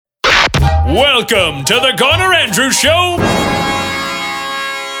Welcome to the Garner Andrews Show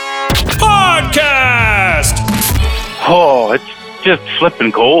podcast. Oh, it's just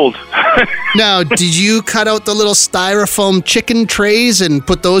flipping cold. Now, did you cut out the little styrofoam chicken trays and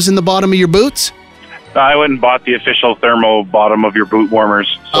put those in the bottom of your boots? I went and bought the official thermal bottom of your boot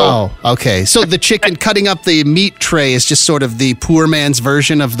warmers. So. Oh, okay. So the chicken cutting up the meat tray is just sort of the poor man's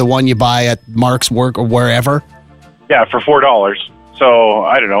version of the one you buy at Mark's Work or wherever? Yeah, for $4. So,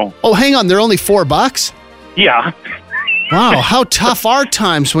 I don't know. Oh, hang on. They're only $4? Yeah. Wow, how tough are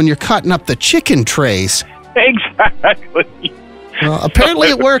times when you're cutting up the chicken trays? Exactly. Well, apparently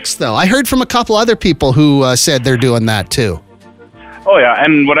it works, though. I heard from a couple other people who said they're doing that, too. Oh, yeah.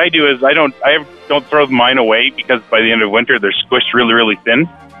 And what I do is I don't throw mine away because by the end of winter, they're squished really, really thin.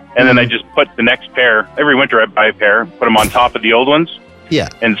 And then I just put the next pair. Every winter I buy a pair, put them on top of the old ones. Yeah.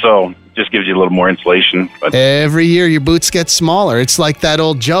 And so it just gives you a little more insulation. But every year your boots get smaller. It's like that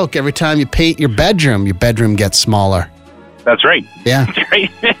old joke. Every time you paint your bedroom gets smaller. That's right. Yeah. That's right.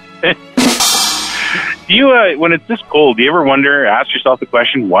 Do you, when it's this cold, do you ever ask yourself the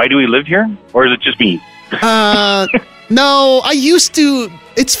question, why do we live here? Or is it just me? No, I used to.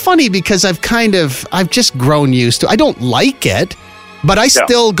 It's funny because I've just grown used to. I don't like it, but I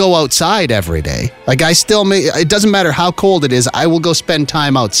still go outside every day. Like it doesn't matter how cold it is, I will go spend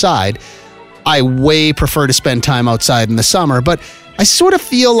time outside. I way prefer to spend time outside in the summer, but I sort of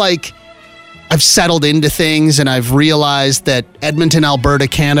feel like I've settled into things and I've realized that Edmonton, Alberta,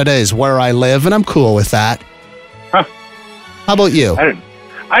 Canada is where I live, and I'm cool with that. Huh. How about you? I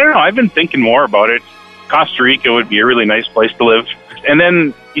don't know. I've been thinking more about it. Costa Rica would be a really nice place to live. And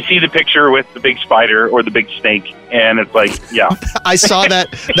then you see the picture with the big spider or the big snake, and it's like, yeah. I saw that.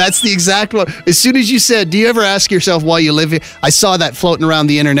 That's the exact one. As soon as you said, do you ever ask yourself why you live here? I saw that floating around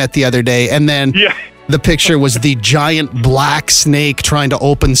the internet the other day, and then the picture was the giant black snake trying to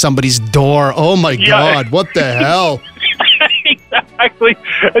open somebody's door. Oh, my God. What the hell? Exactly.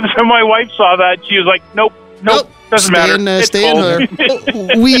 And so my wife saw that. She was like, nope. Doesn't matter. Stay in there.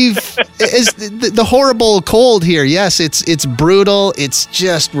 The horrible cold here. Yes, it's brutal. It's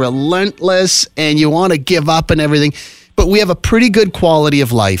just relentless, and you want to give up and everything. But we have a pretty good quality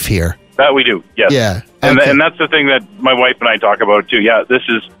of life here. That we do. Yes. Yeah. And that's the thing that my wife and I talk about too. Yeah. There's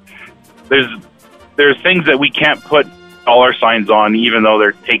things that we can't put dollar signs on, even though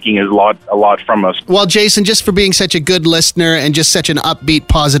they're taking a lot from us. Well, Jason, just for being such a good listener and just such an upbeat,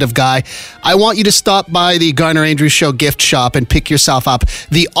 positive guy, I want you to stop by the Garner Andrews Show gift shop and pick yourself up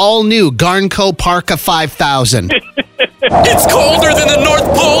the all-new Garnco Parka 5000. It's colder than the North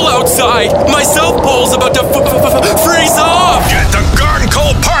Pole outside. My South Pole's about to freeze off. Get the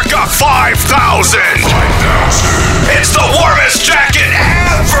Garnco Parka 5000. It's the warmest jacket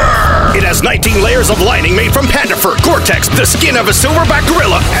ever. It has 19 layers of lining made from panda fur, Gore-Tex, the skin of a silverback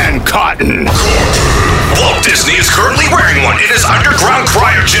gorilla, and cotton. Walt Disney is currently wearing one in his underground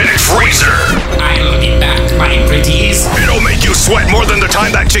cryogenic freezer. I'll be back, my pretties. It'll make you sweat more than the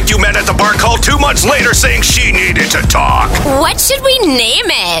time that chick you met at the bar called 2 months later saying she needed to talk. What should we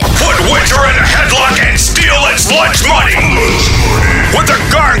name it? Put winter in a headlock and steal its lunch money. With the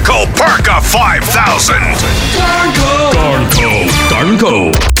Garnco Parka 5000.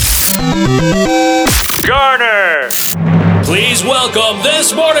 Garnco. Garner. Please welcome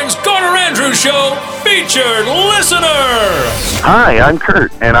this morning's Garner Andrews Show featured listener. Hi, I'm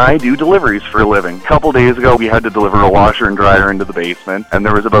Kurt, and I do deliveries for a living. A couple days ago, we had to deliver a washer and dryer into the basement, and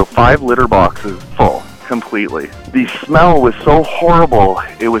there was about 5 litter boxes full. Completely. The smell was so horrible,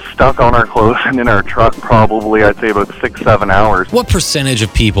 it was stuck on our clothes and in our truck probably, I'd say, about 6-7 hours. What percentage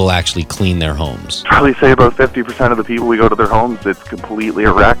of people actually clean their homes? Probably say about 50% of the people we go to their homes, it's completely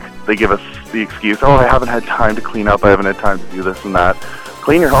a wreck. They give us the excuse, oh, I haven't had time to clean up, I haven't had time to do this and that.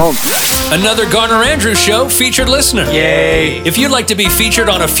 Clean your home. Another Garner Andrews Show featured listener. Yay! If you'd like to be featured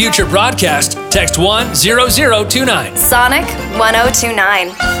on a future broadcast, text 10029. Sonic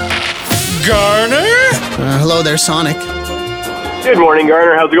 1029. Garner? Hello there, Sonic. Good morning,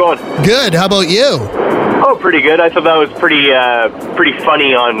 Garner. How's it going? Good. How about you? Oh, pretty good. I thought that was pretty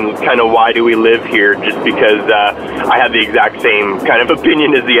funny on kind of why do we live here, just because I had the exact same kind of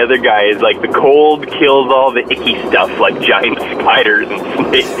opinion as the other guy. Is like the cold kills all the icky stuff like giant spiders and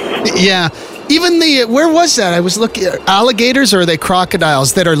snakes. Yeah. Even where was that? I was looking at alligators, or are they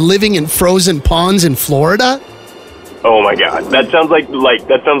crocodiles that are living in frozen ponds in Florida? Oh my God, that sounds like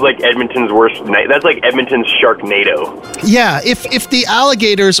Edmonton's worst night. That's like Edmonton's Sharknado. Yeah, if the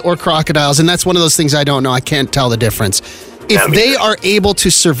alligators or crocodiles, and that's one of those things I don't know, I can't tell the difference. If they are able to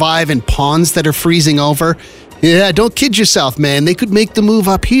survive in ponds that are freezing over, Yeah, don't kid yourself, man. They could make the move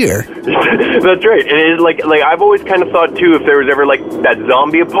up here. That's right. And it's like I've always kind of thought too, if there was ever like that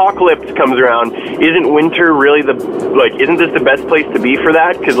zombie apocalypse comes around, isn't winter really isn't this the best place to be for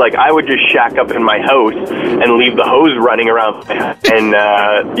that? Because like I would just shack up in my house and leave the hose running around, and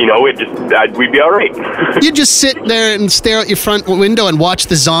we'd be all right. You just sit there and stare out your front window and watch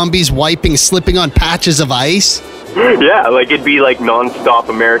the zombies slipping on patches of ice. Yeah, like it'd be like non-stop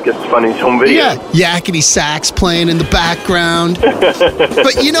America's Funniest Home Videos. Yeah, yakety sax playing in the background.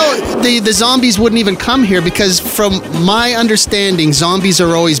 But you know, the zombies wouldn't even come here because from my understanding, zombies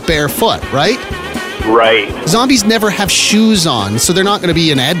are always barefoot, right? Right. Zombies never have shoes on, so they're not going to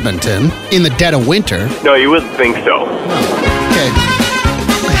be in Edmonton in the dead of winter. No, you wouldn't think so. Oh, okay.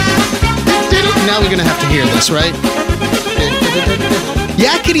 Now we're going to have to hear this, right?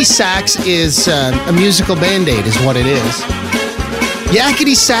 Yakety Sax is a musical Band-Aid is what it is.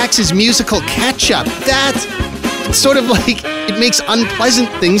 Yakety Sax is musical ketchup. That's sort of like it makes unpleasant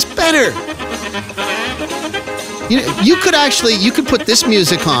things better. You could put this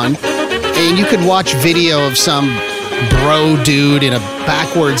music on and you could watch video of some bro dude in a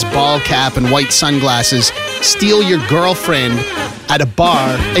backwards ball cap and white sunglasses steal your girlfriend at a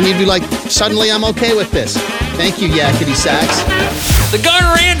bar and you'd be like, suddenly I'm okay with this. Thank you, Yakety Sax. The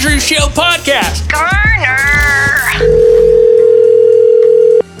Garner Andrews Show podcast. Garner!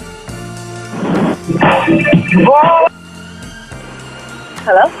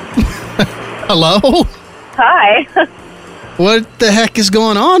 Hello? Hello? Hi. What the heck is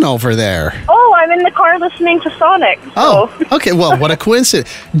going on over there? Oh, I'm in the car listening to Sonic. Oh, okay. Well, what a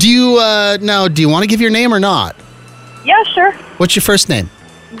coincidence. Do you want to give your name or not? Yeah, sure. What's your first name?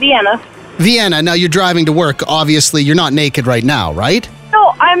 Vienna. Vienna. Now, you're driving to work. Obviously, you're not naked right now, right?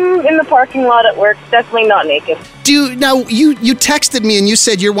 No, I'm in the parking lot at work. Definitely not naked. You texted me and you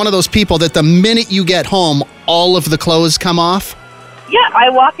said you're one of those people that the minute you get home, all of the clothes come off? Yeah, I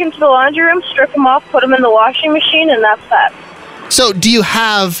walk into the laundry room, strip them off, put them in the washing machine, and that's that. So do you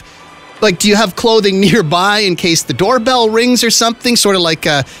have clothing nearby in case the doorbell rings or something? Sort of like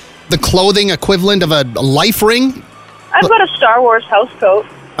the clothing equivalent of a life ring? I've got a Star Wars house coat.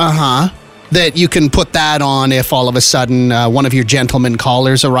 Uh-huh. That you can put that on if all of a sudden one of your gentleman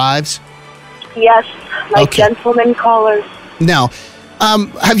callers arrives? Yes, my gentleman callers. Now,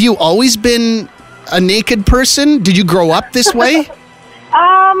 have you always been a naked person? Did you grow up this way?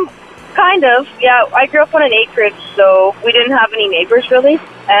 Kind of. Yeah, I grew up on an acreage, so we didn't have any neighbors really.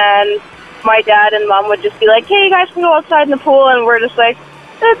 And my dad and mom would just be like, hey, you guys can go outside in the pool, and we're just like,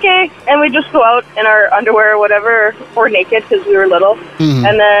 okay. And we just go out in our underwear or whatever, or naked because we were little. Mm-hmm.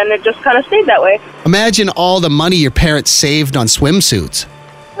 And then it just kind of stayed that way. Imagine all the money your parents saved on swimsuits.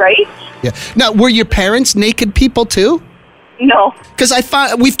 Right? Yeah. Now, were your parents naked people too? No. Because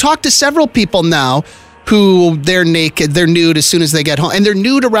we've talked to several people now who they're naked, they're nude as soon as they get home. And they're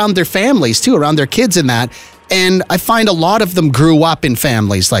nude around their families too, around their kids and that. And I find a lot of them grew up in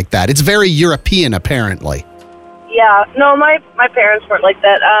families like that. It's very European, apparently. Yeah. No, my parents weren't like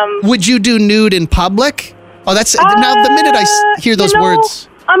that. Would you do nude in public? Oh, that's... now, the minute I hear those words...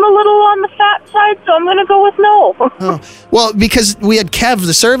 I'm a little on the fat side, so I'm going to go with no. Oh. Well, because we had Kev,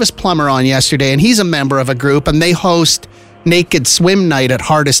 the service plumber, on yesterday, and he's a member of a group, and they host naked swim night at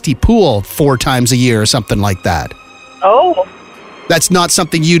Hardesty Pool 4 times a year or something like that. Oh. That's not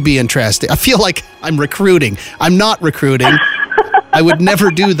something you'd be interested. I feel like I'm recruiting. I'm not recruiting. I would never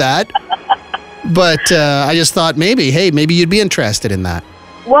do that. But I just thought maybe you'd be interested in that.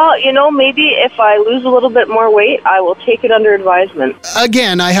 Well, maybe if I lose a little bit more weight, I will take it under advisement.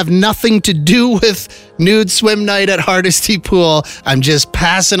 Again, I have nothing to do with nude swim night at Hardesty Pool. I'm just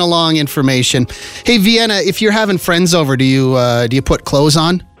passing along information. Hey, Vienna, if you're having friends over, do you put clothes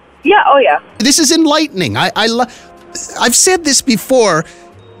on? Yeah, oh yeah. This is enlightening. I've said this before.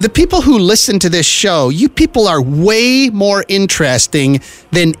 The people who listen to this show, you people are way more interesting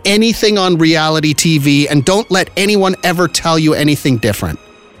than anything on reality TV, and don't let anyone ever tell you anything different.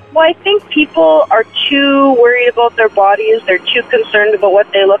 Well, I think people are too worried about their bodies. They're too concerned about what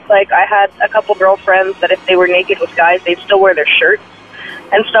they look like. I had a couple girlfriends that if they were naked with guys, they'd still wear their shirts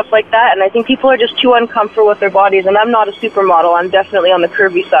and stuff like that. And I think people are just too uncomfortable with their bodies. And I'm not a supermodel. I'm definitely on the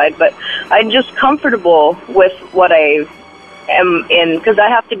curvy side. But I'm just comfortable with what I am in because I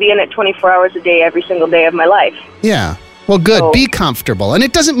have to be in it 24 hours a day every single day of my life. Yeah. Well, good. So, be comfortable. And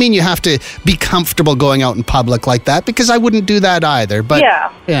it doesn't mean you have to be comfortable going out in public like that, because I wouldn't do that either. But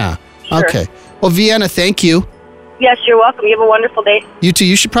yeah. Sure. Okay. Well, Vienna, thank you. Yes, you're welcome. You have a wonderful day. You too.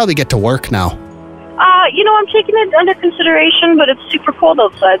 You should probably get to work now. I'm taking it under consideration, but it's super cold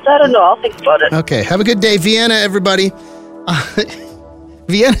outside, so I don't know. I'll think about it. Okay. Have a good day, Vienna, everybody.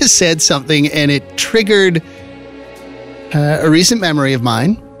 Vienna said something, and it triggered A recent memory of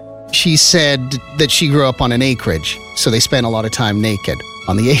mine, she said that she grew up on an acreage, so they spent a lot of time naked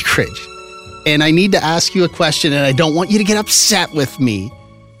on the acreage. And I need to ask you a question, and I don't want you to get upset with me.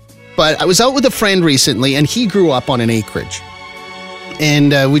 But I was out with a friend recently, and he grew up on an acreage.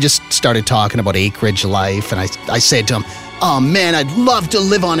 And we just started talking about acreage life, and I said to him, oh man, I'd love to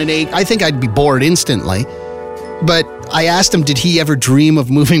live on an acreage. I think I'd be bored instantly. But I asked him, did he ever dream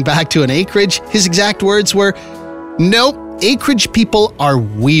of moving back to an acreage? His exact words were, nope, acreage people are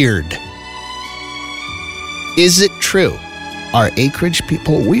weird. Is it true? Are acreage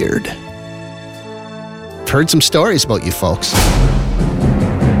people weird? I've heard some stories about you folks.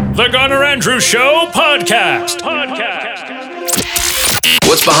 The Garner Andrews Show podcast.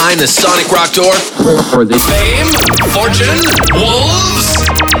 What's behind the Sonic Rock door? Fame? Fortune? Wolves?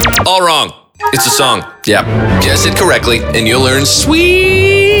 All wrong. It's a song. Yeah. Guess it correctly, and you'll earn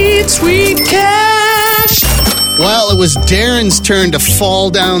sweet, sweet cash. Well, it was Darren's turn to fall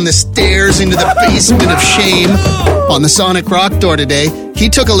down the stairs into the basement of shame on the Sonic Rock door today. He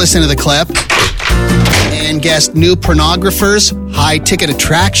took a listen to the clip and guessed new pornographers, high-ticket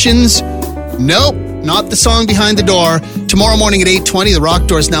attractions. Nope, not the song behind the door. Tomorrow morning at 8:20, the Rock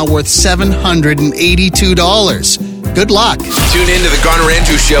Door is now worth $782. Good luck. Tune in to the Garner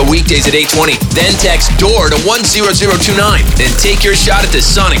Andrews Show weekdays at 8:20. Then text DOOR to 10029 and take your shot at the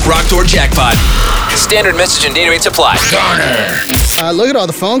Sonic Rock Door jackpot. Standard message and data rates apply. Garner. Look at all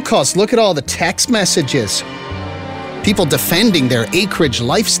the phone calls. Look at all the text messages. People defending their acreage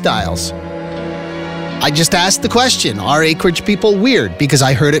lifestyles. I just asked the question, are acreage people weird? Because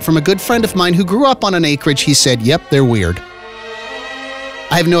I heard it from a good friend of mine who grew up on an acreage. He said, yep, they're weird.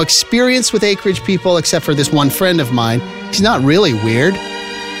 I have no experience with acreage people except for this one friend of mine. He's not really weird.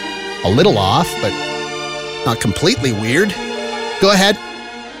 A little off, but not completely weird. Go ahead.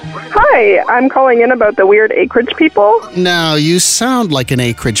 Hi, I'm calling in about the weird acreage people. No, you sound like an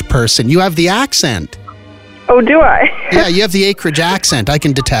acreage person. You have the accent. Oh, do I? Yeah, you have the acreage accent. I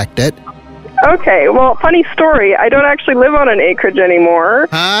can detect it. Okay, well, funny story. I don't actually live on an acreage anymore.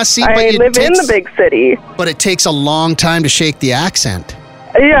 I live in the big city. But it takes a long time to shake the accent.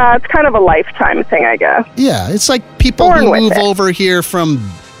 Yeah, it's kind of a lifetime thing, I guess. Yeah, it's like people who move over here from,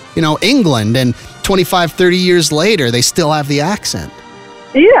 England, and 25, 30 years later, they still have the accent.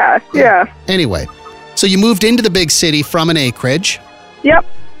 Yeah. Anyway, so you moved into the big city from an acreage. Yep.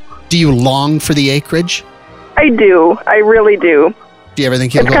 Do you long for the acreage? I do. I really do. Do you ever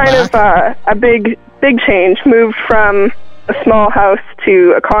think you'll go back? It's kind of a big change. Moved from a small house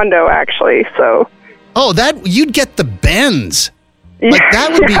to a condo, actually, so... Oh, you'd get the bends. Like,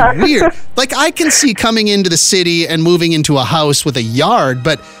 that would be weird. Like, I can see coming into the city and moving into a house with a yard,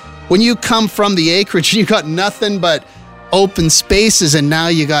 but when you come from the acreage, you got nothing but open spaces, and now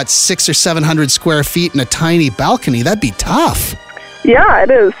you got 600 or 700 square feet and a tiny balcony. That'd be tough. Yeah,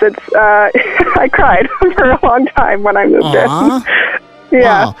 it is. It's I cried for a long time when I moved in.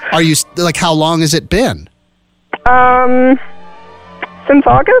 Yeah. Wow. Are you how long has it been? Since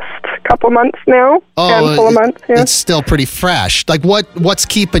August, a couple months now. Handful of months. Yeah. It's still pretty fresh. Like what's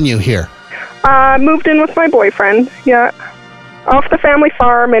keeping you here? Moved in with my boyfriend. Yeah, off the family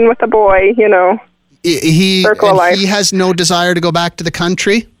farm, in with the boy. Circle of life. He has no desire to go back to the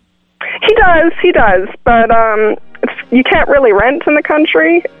country. He does, but you can't really rent in the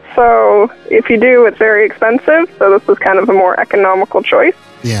country. So if you do, it's very expensive. So this was kind of a more economical choice.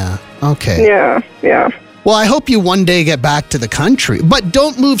 Yeah. Okay. Yeah. Well, I hope you one day get back to the country. But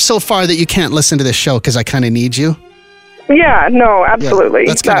don't move so far that you can't listen to this show, because I kind of need you. Yeah, no, absolutely. Yeah,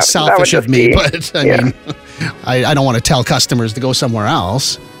 that's kind of selfish of me, but I mean, I don't want to tell customers to go somewhere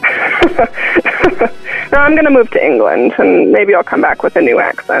else. No, I'm going to move to England, and maybe I'll come back with a new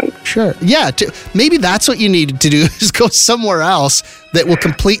accent. Sure. Yeah, maybe that's what you need to do, is go somewhere else that will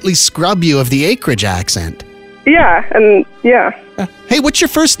completely scrub you of the acreage accent. Yeah. Hey, what's your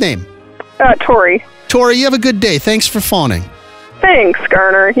first name? Tori. Tori, you have a good day. Thanks for phoning. Thanks,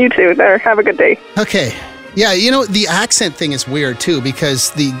 Garner. You too. There. Have a good day. Okay. Yeah, the accent thing is weird, too,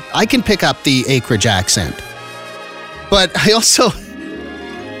 because I can pick up the acreage accent. But I also...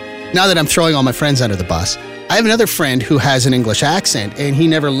 Now that I'm throwing all my friends under the bus, I have another friend who has an English accent, and he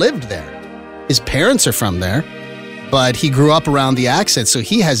never lived there. His parents are from there, but he grew up around the accent, so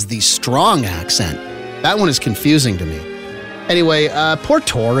he has the strong accent. That one is confusing to me. Anyway, poor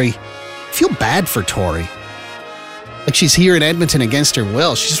Tori. I feel bad for Tori. Like, she's here in Edmonton against her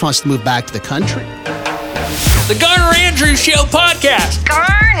will. She just wants to move back to the country. The Garner Andrews Show podcast.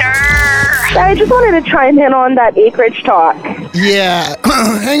 Garner! I just wanted to chime in on that acreage talk. Yeah.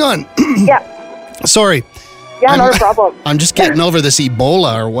 Hang on. Yeah. Sorry. Yeah, not a problem. I'm just getting over this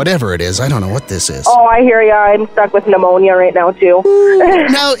Ebola or whatever it is. I don't know what this is. Oh, I hear ya. I'm stuck with pneumonia right now, too.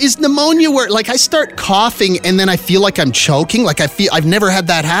 Now, is pneumonia where, like, I start coughing and then I feel like I'm choking? Like, I've never had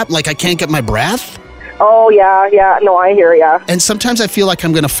that happen. Like, I can't get my breath? Oh, yeah. No, I hear ya. And sometimes I feel like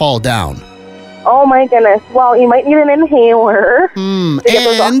I'm going to fall down. Oh, my goodness. Well, you might need an inhaler to get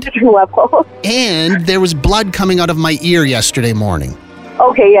those oxygen levels. And there was blood coming out of my ear yesterday morning.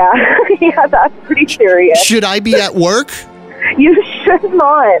 Okay, yeah. Yeah, that's pretty serious. Should I be at work? You should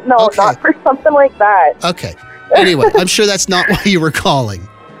not. No, not for something like that. Okay. Anyway, I'm sure that's not why you were calling.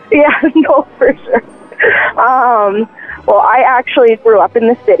 Yeah, no, for sure. Well, I actually grew up in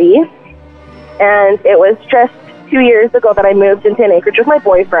the city, and it was just 2 years ago that I moved into an acreage with my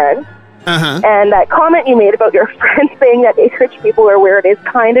boyfriend. Uh-huh. And that comment you made about your friend saying that acreage people are weird is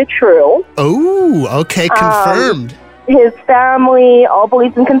kind of true. Oh, okay, confirmed. His family all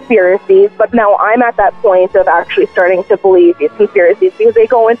believes in conspiracies, but now I'm at that point of actually starting to believe these conspiracies because they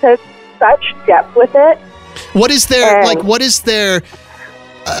go into such depth with it. What is their, what is the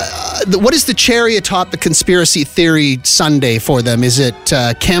cherry atop the conspiracy theory sundae for them? Is it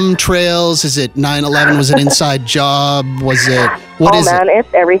chemtrails? Is it 9/11 was an inside job? Was it, what is it?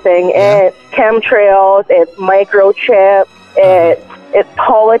 It's everything. Yeah. It's chemtrails, it's microchips, it's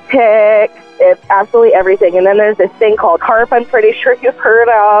politics, it's absolutely everything. And then there's this thing called HARP I'm pretty sure you've heard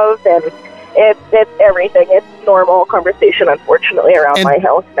of, and it's everything. It's normal conversation, unfortunately, around my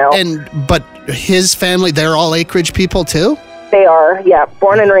house now. But his family, they're all Acreage people too? They are, yeah.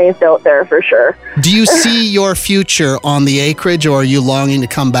 Born and raised out there for sure. Do you see your future on the Acreage, or are you longing to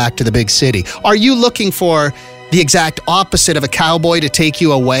come back to the big city? Are you looking for the exact opposite of a cowboy to take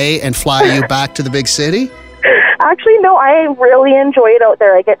you away and fly you back to the big city? Actually, no, I really enjoy it out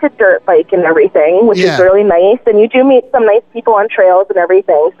there. I get to dirt bike and everything, which is really nice. And you do meet some nice people on trails and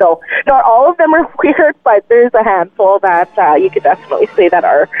everything. So not all of them are weird, but there's a handful that you could definitely say that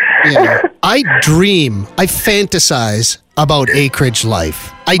are. Yeah. I fantasize about Acreage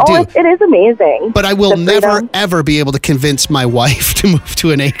life. I do. It is amazing. But I will never, ever be able to convince my wife to move to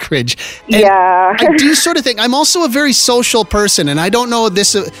an Acreage. And I do sort of think, I'm also a very social person, and I don't know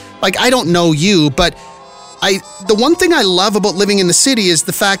this, I don't know you, but the one thing I love about living in the city is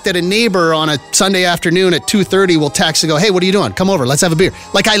the fact that a neighbor on a Sunday afternoon at 2:30 will text and go, "Hey, what are you doing? Come over, let's have a beer."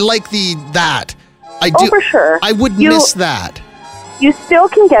 Like, I like that. I do. Oh, for sure. I would miss that. You still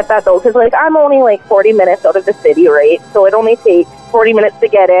can get that, though, because, I'm only, 40 minutes out of the city, right? So it only takes 40 minutes to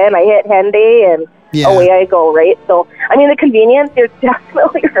get in. I hit Henday, and away I go, right? So, the convenience, you're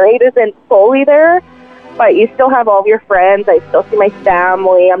definitely right, isn't fully there. But you still have all of your friends. I still see my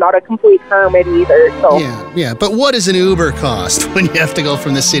family. I'm not a complete hermit either. So Yeah. But what does an Uber cost when you have to go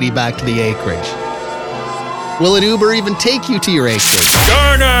from the city back to the Acreage? Will an Uber even take you to your Acreage?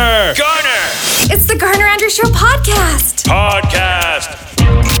 Garner! It's the Garner Andrew Show podcast.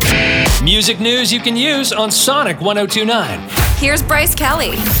 Music news you can use on Sonic 102.9. Here's Bryce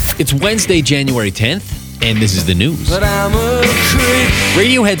Kelly. It's Wednesday, January 10th. And this is the news. But I'm a creep.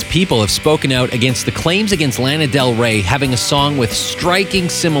 Radiohead's people have spoken out against the claims against Lana Del Rey having a song with striking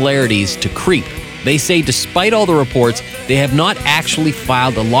similarities to Creep. They say despite all the reports, they have not actually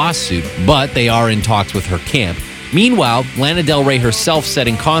filed a lawsuit, but they are in talks with her camp. Meanwhile, Lana Del Rey herself said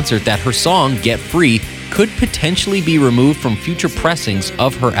in concert that her song, Get Free, could potentially be removed from future pressings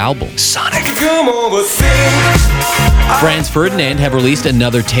of her album. Sonic. Franz Ferdinand have released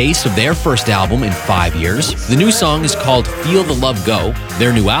another taste of their first album in 5 years. The new song is called Feel the Love Go.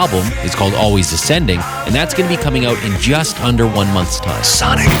 Their new album is called Always Ascending, and that's going to be coming out in just under 1 month's time.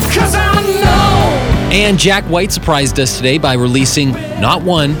 Sonic. 'Cause I know. And Jack White surprised us today by releasing not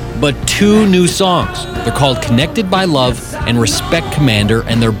one, but 2 new songs. They're called Connected by Love and Respect Commander,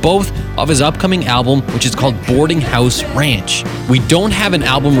 and they're both of his upcoming album, which is called Boarding House Ranch. We don't have an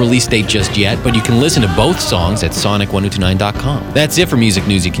album release date just yet, but you can listen to both songs at sonic1029.com. That's it for music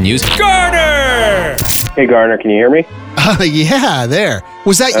news you can use. Garner! Hey, Garner, can you hear me? Yeah, there.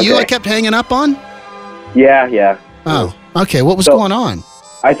 Was that you I kept hanging up on? Yeah. Oh, okay. What was going on?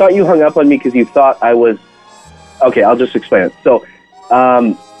 I thought you hung up on me because you thought I was... Okay, I'll just explain it. So,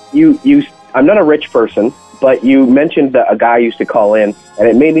 I'm not a rich person, but you mentioned that a guy used to call in, and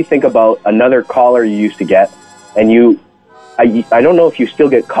it made me think about another caller you used to get. And I don't know if you still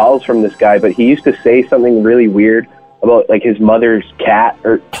get calls from this guy, but he used to say something really weird about his mother's cat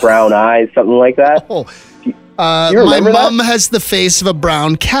or brown eyes, something like that. My mom has the face of a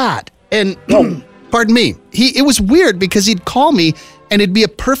brown cat. And, pardon me, it was weird because he'd call me and it'd be a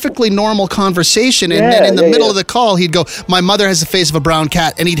perfectly normal conversation. And then in the middle of the call, he'd go, "My mother has the face of a brown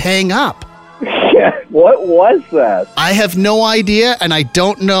cat," and he'd hang up. Yeah, what was that? I have no idea, and I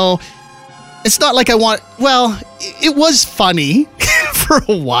don't know. It's not like I want... Well, it was funny for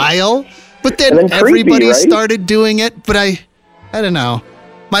a while, but then everybody right? started doing it, but I don't know.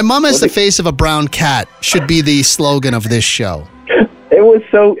 My mom has the face of a brown cat should be the slogan of this show. It was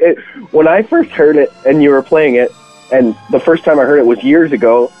so... when I first heard it and you were playing it, and the first time I heard it was years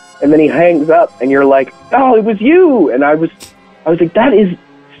ago, and then he hangs up and you're like, oh, it was you! And I was like, that is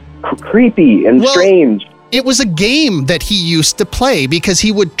creepy and strange. It was a game that he used to play because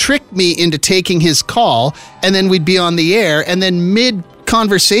he would trick me into taking his call, and then we'd be on the air, and then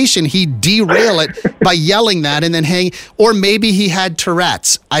mid-conversation, he'd derail it by yelling that and then hang... Or maybe he had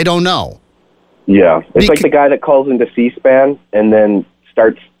Tourette's. I don't know. Yeah. It's like the guy that calls into C-SPAN and then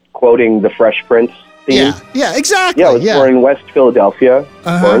starts quoting the Fresh Prince theme. Yeah, exactly. Yeah, I was born in West Philadelphia,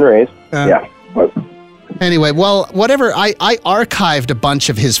 born and raised. Yeah. Anyway, well, whatever. I archived a bunch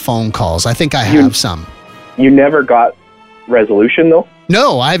of his phone calls. I think I have some. You never got resolution, though?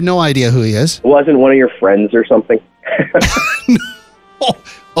 No, I have no idea who he is. Wasn't one of your friends or something?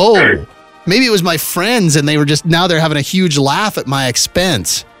 Oh, maybe it was my friends, and they were now they're having a huge laugh at my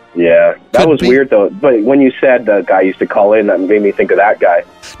expense. Yeah, that was weird, though. But when you said the guy used to call in, that made me think of that guy.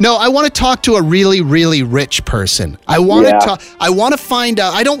 No, I want to talk to a really, really rich person. I want to talk. I want to find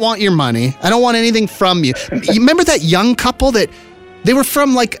out. I don't want your money. I don't want anything from you. You remember that young couple that they were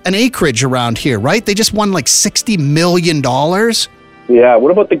from like an acreage around here, right? They just won like $60 million. Yeah.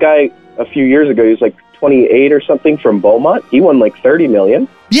 What about the guy a few years ago? He was like 28 or something from Beaumont. He won like $30 million.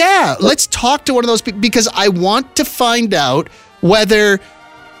 Yeah. Let's talk to one of those people because I want to find out whether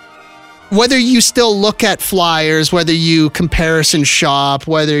you still look at flyers, whether you comparison shop,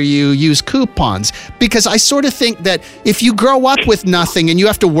 whether you use coupons. Because I sort of think that if you grow up with nothing and you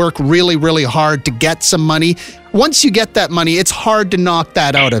have to work really, really hard to get some money, once you get that money, it's hard to knock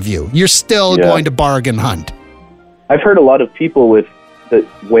that out of you. You're still going to bargain hunt. I've heard a lot of people that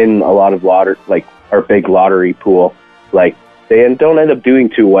win a lot of lottery, like our big lottery pool, like they don't end up doing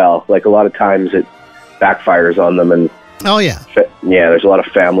too well. Like a lot of times it backfires on them and oh, yeah. Yeah, there's a lot of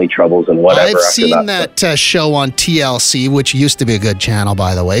family troubles and whatever. I've seen that show on TLC, which used to be a good channel,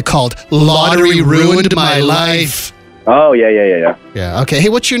 by the way, called Lottery Ruined My Life. Oh, yeah. Yeah, okay. Hey,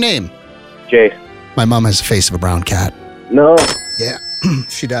 what's your name? Jay. My mom has the face of a brown cat. No. Yeah,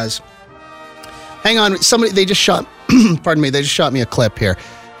 she does. Hang on. They just shot, pardon me, they just shot me a clip here.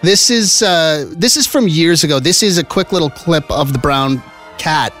 This is from years ago. This is a quick little clip of the brown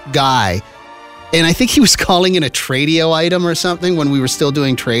cat guy. And I think he was calling in a Tradio item or something when we were still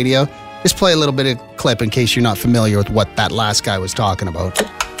doing Tradio. Just play a little bit of clip in case you're not familiar with what that last guy was talking about.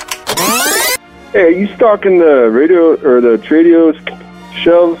 Hey, are you stocking the radio or the Tradio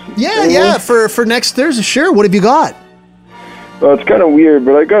shelves? Yeah, for next Thursday. Sure. What have you got? Well, it's kind of weird,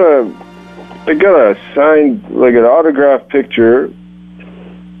 but I got a signed, like an autograph picture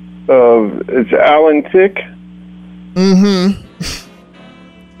of, it's Alan Thicke. Mm-hmm.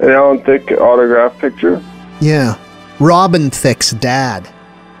 An Alan Thicke autograph picture. Yeah. Robin Thicke's dad.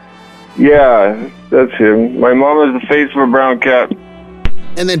 Yeah, that's him. My mom has the face of a brown cat.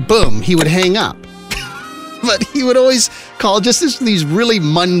 And then boom, he would hang up. But he would always call just these really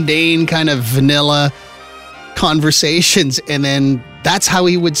mundane kind of vanilla conversations, and then that's how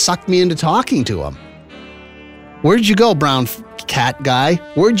he would suck me into talking to him. Where'd you go, brown cat guy?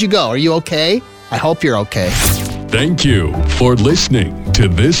 Where'd you go? Are you okay? I hope you're okay. Thank you for listening to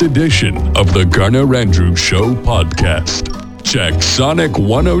this edition of the Garner Andrews Show podcast. Check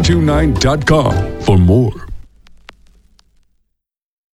Sonic1029.com for more.